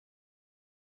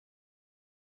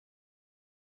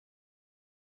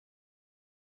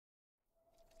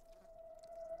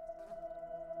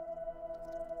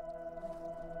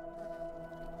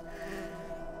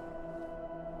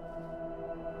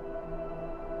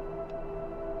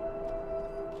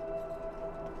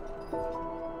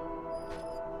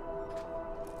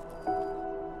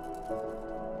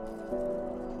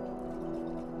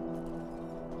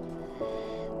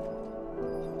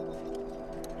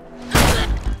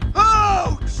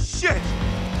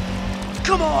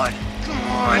Come on! Come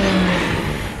on!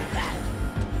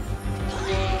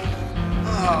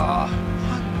 Oh,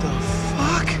 what the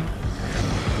fuck?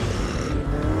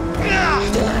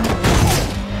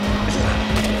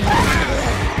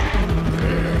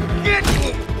 Get...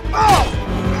 Oh!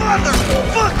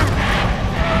 Motherfucker!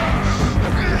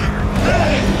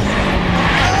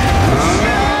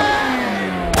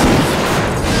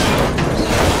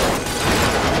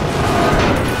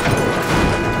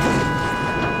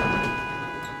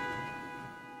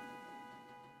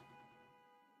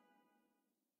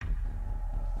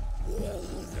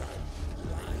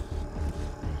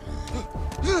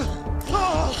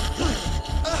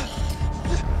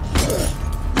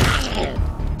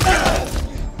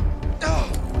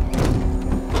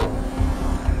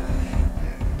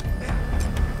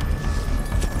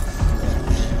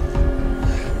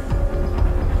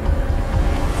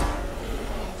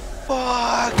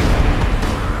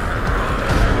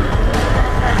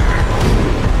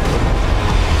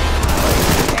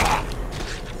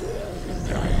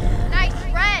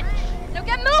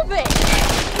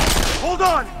 Hold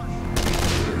on!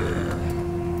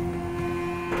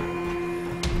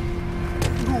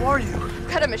 Who are you? I've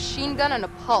got a machine gun and a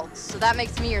pulse, so that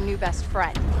makes me your new best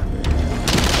friend. Come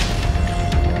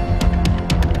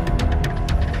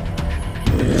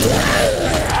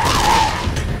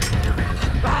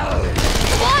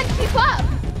on, keep up!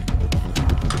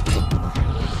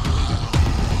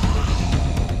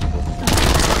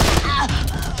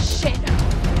 Shit.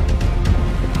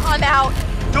 I'm out.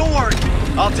 Don't worry,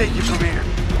 I'll take you from here.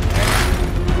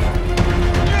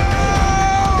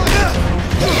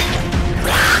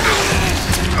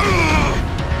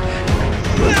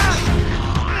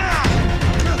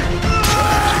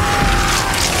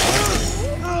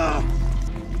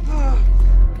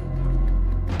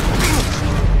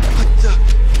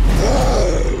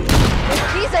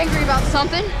 He's angry about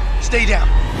something. Stay down.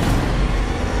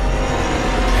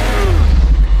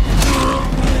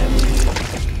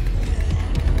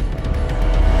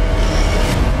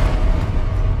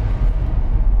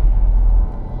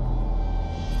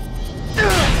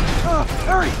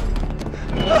 Hurry!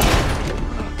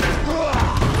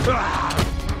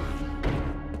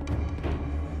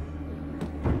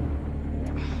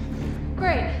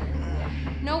 Great.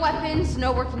 No weapons,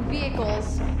 no working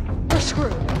vehicles. We're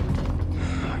screwed.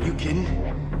 Are you kidding?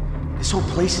 This whole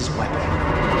place is wet.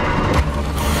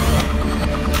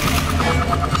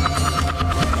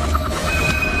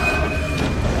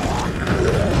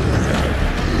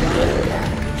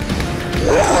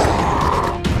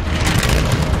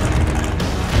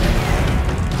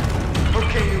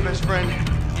 Okay, new best friend.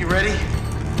 You ready?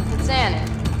 It's Annie.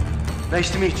 Nice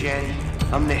to meet you, Annie.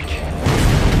 I'm Nick.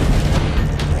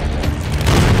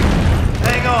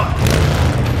 Hang on.